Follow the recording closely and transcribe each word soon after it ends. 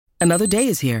Another day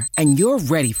is here, and you're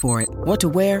ready for it. What to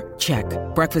wear? Check.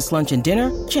 Breakfast, lunch, and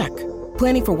dinner? Check.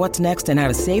 Planning for what's next and how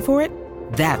to save for it?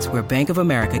 That's where Bank of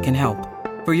America can help.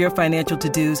 For your financial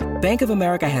to-dos, Bank of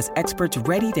America has experts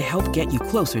ready to help get you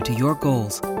closer to your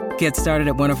goals. Get started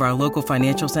at one of our local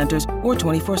financial centers or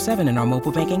 24/7 in our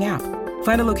mobile banking app.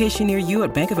 Find a location near you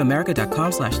at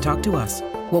bankofamerica.com/talktous.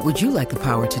 What would you like the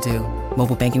power to do?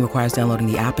 Mobile banking requires downloading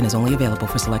the app and is only available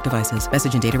for select devices.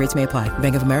 Message and data rates may apply.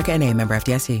 Bank of America N.A., member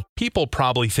FDIC. People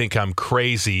probably think I'm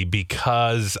crazy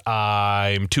because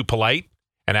I'm too polite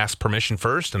and ask permission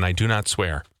first, and I do not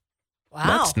swear. Wow.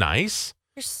 That's nice.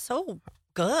 You're so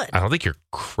good. I don't think you're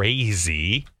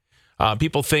crazy.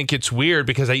 People think it's weird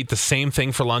because I eat the same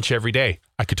thing for lunch every day.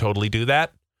 I could totally do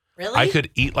that. Really? I could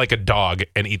eat like a dog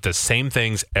and eat the same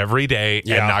things every day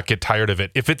and not get tired of it.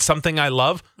 If it's something I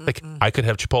love, like I could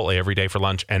have Chipotle every day for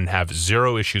lunch and have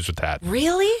zero issues with that.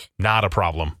 Really? Not a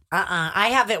problem. I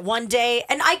have it one day,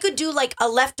 and I could do like a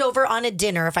leftover on a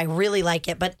dinner if I really like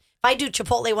it. But if I do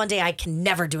Chipotle one day, I can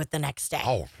never do it the next day.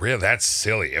 Oh, really? That's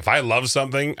silly. If I love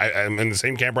something, I'm in the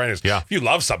same camp Brian is. Yeah. If you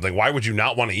love something, why would you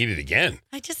not want to eat it again?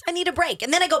 I need a break,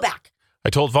 and then I go back. I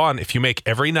told Vaughn, if you make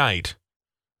every night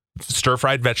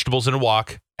stir-fried vegetables in a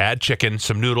wok, add chicken,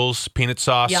 some noodles, peanut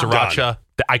sauce, sriracha,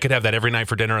 I could have that every night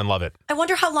for dinner and love it. I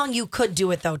wonder how long you could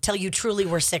do it, though, till you truly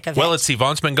were sick of it. Well, let's see.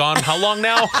 Vaughn's been gone how long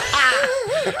now?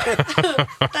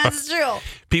 That's true.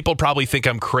 People probably think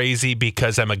I'm crazy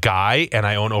because I'm a guy and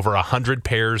I own over 100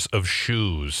 pairs of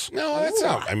shoes. No, that's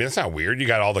not. I mean, that's not weird. You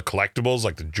got all the collectibles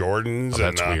like the Jordans. Oh,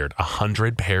 that's weird.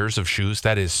 100 pairs of shoes?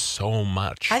 That is so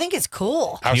much. I think it's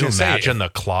cool. Can you imagine the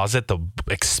closet, the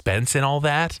expense and all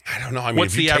that? I don't know. I mean,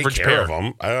 what's if you the average take pair care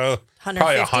of them,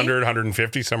 probably 100,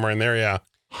 150, somewhere in there, yeah.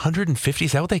 150?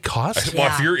 Is that what they cost? Well,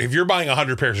 if you're buying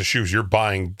 100 pairs of shoes, you're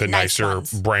buying the nicer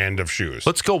brand of shoes.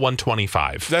 Let's go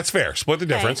 125. That's fair. Split the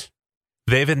difference.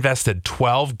 They've invested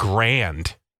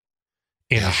 $12,000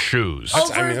 in shoes.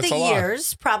 Over the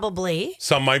years, probably.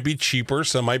 Some might be cheaper.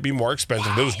 Some might be more expensive.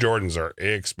 Wow. Those Jordans are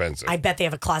expensive. I bet they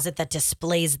have a closet that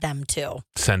displays them too.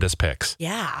 Send us pics.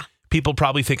 Yeah. People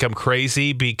probably think I'm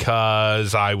crazy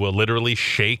because I will literally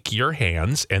shake your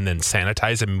hands and then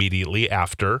sanitize immediately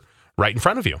after right in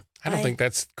front of you. I don't think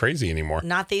that's crazy anymore.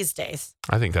 Not these days.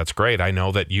 I think that's great. I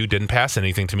know that you didn't pass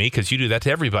anything to me because you do that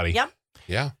to everybody. Yep.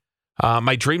 Yeah.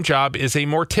 My dream job is a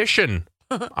mortician.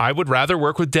 I would rather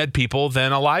work with dead people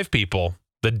than alive people.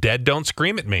 The dead don't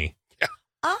scream at me. Yeah.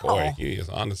 Oh. Boy, he is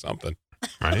on to something.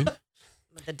 Right?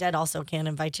 But the dead also can't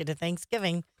invite you to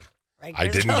Thanksgiving. Right, I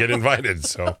didn't get invited,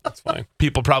 so that's fine.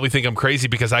 People probably think I'm crazy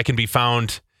because I can be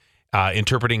found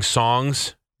interpreting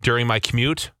songs during my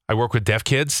commute. I work with deaf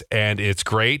kids, and it's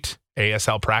great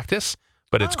ASL practice,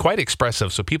 but it's quite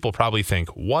expressive. So people probably think,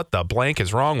 what the blank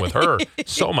is wrong with her?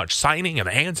 So much signing and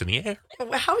the hands in the air.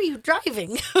 How are you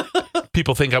driving?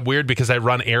 People think I'm weird because I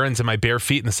run errands in my bare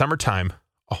feet in the summertime.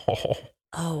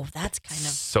 Oh, that's kind of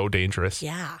so dangerous.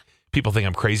 Yeah. People think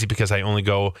I'm crazy because I only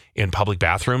go in public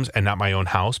bathrooms and not my own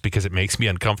house because it makes me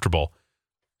uncomfortable.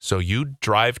 So you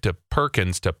drive to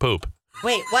Perkins to poop.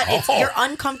 Wait, what? You're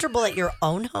uncomfortable at your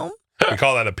own home? We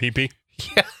call that a pee-pee?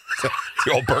 Yeah.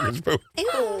 The old Perkins poop. Ew.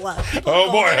 Oh,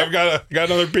 boy, I've got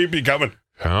another pee-pee coming.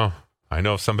 Oh, I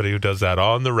know somebody who does that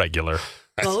on the regular.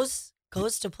 Goes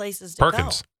to places to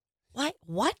Perkins. Go.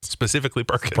 What? Specifically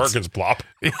Perkins. Perkins plop.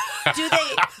 Do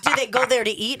they go there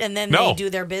to eat and then they do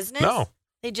their business? No.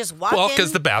 They just walk in? Well,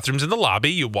 because the bathroom's in the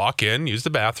lobby. You walk in, use the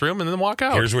bathroom, and then walk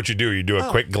out. Here's what you do. You do a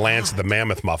quick glance at the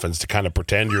mammoth muffins to kind of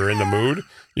pretend you're in the mood.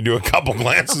 You do a couple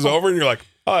glances over, and you're like,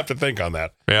 I'll have to think on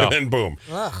that. Yeah. And then boom.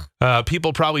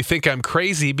 People probably think I'm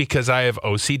crazy because I have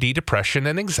OCD, depression,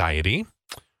 and anxiety,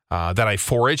 that I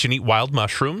forage and eat wild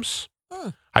mushrooms.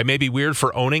 I may be weird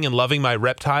for owning and loving my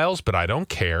reptiles, but I don't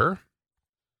care.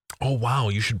 Oh, wow.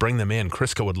 You should bring them in.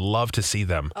 Crisco would love to see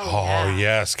them. Oh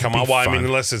yes. Come on. Well, I mean,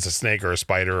 unless it's a snake or a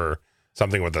spider or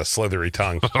something with a slithery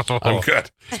tongue. I'm good.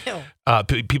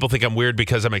 People think I'm weird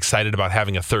because I'm excited about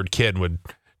having a third kid and would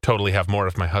totally have more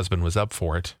if my husband was up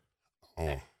for it.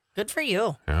 Oh. Good for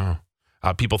you. Yeah.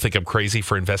 People think I'm crazy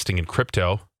for investing in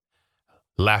crypto,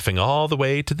 laughing all the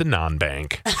way to the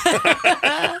non-bank.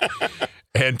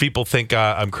 And people think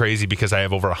I'm crazy because I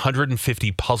have over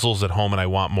 150 puzzles at home and I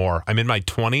want more. I'm in my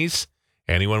 20s.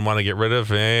 Anyone want to get rid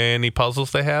of any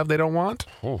puzzles they have they don't want?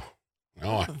 Oh,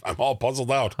 no, I'm all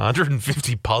puzzled out.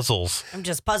 150 puzzles. I'm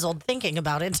just puzzled thinking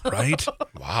about it. Right?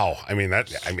 Wow. I mean,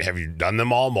 have you done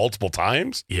them all multiple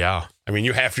times? Yeah. I mean,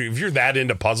 you have to. If you're that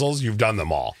into puzzles, you've done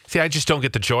them all. See, I just don't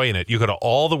get the joy in it. You go to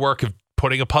all the work of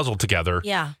putting a puzzle together.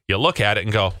 Yeah. You look at it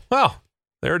and go, well,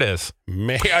 there it is.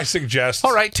 May I suggest?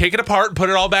 All right, take it apart and put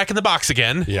it all back in the box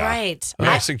again. Yeah. Right. May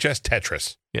I suggest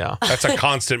Tetris? Yeah. That's a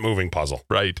constant moving puzzle.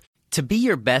 Right. To be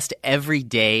your best every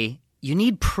day, you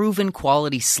need proven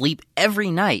quality sleep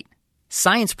every night.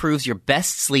 Science proves your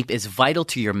best sleep is vital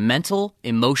to your mental,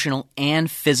 emotional, and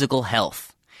physical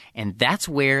health. And that's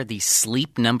where the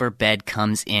Sleep Number bed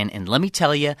comes in. And let me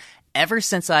tell you, ever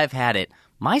since I've had it,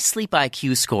 my sleep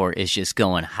IQ score is just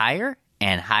going higher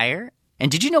and higher.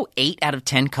 And did you know 8 out of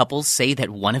 10 couples say that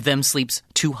one of them sleeps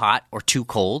too hot or too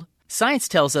cold? Science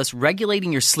tells us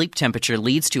regulating your sleep temperature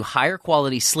leads to higher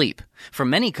quality sleep. For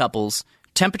many couples,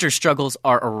 temperature struggles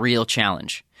are a real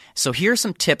challenge. So here are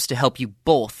some tips to help you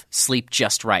both sleep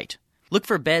just right. Look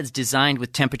for beds designed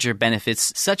with temperature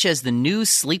benefits, such as the new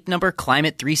Sleep Number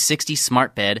Climate 360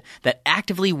 smart bed that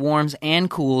actively warms and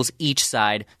cools each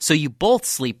side so you both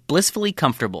sleep blissfully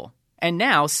comfortable. And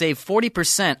now save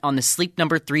 40% on the Sleep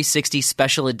Number 360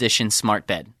 Special Edition smart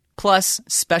bed, plus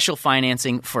special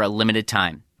financing for a limited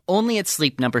time. Only at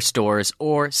Sleep Number stores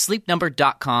or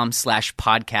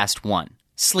sleepnumber.com/podcast1.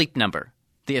 Sleep Number,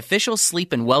 the official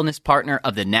sleep and wellness partner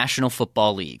of the National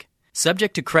Football League.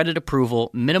 Subject to credit approval,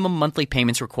 minimum monthly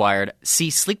payments required. See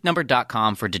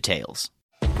sleepnumber.com for details.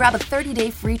 Grab a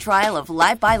 30-day free trial of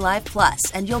Live by Live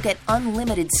Plus, and you'll get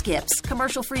unlimited skips,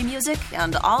 commercial-free music,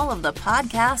 and all of the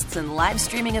podcasts and live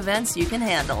streaming events you can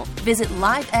handle. Visit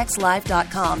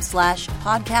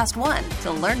livexlive.com/podcast1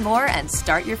 to learn more and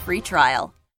start your free trial.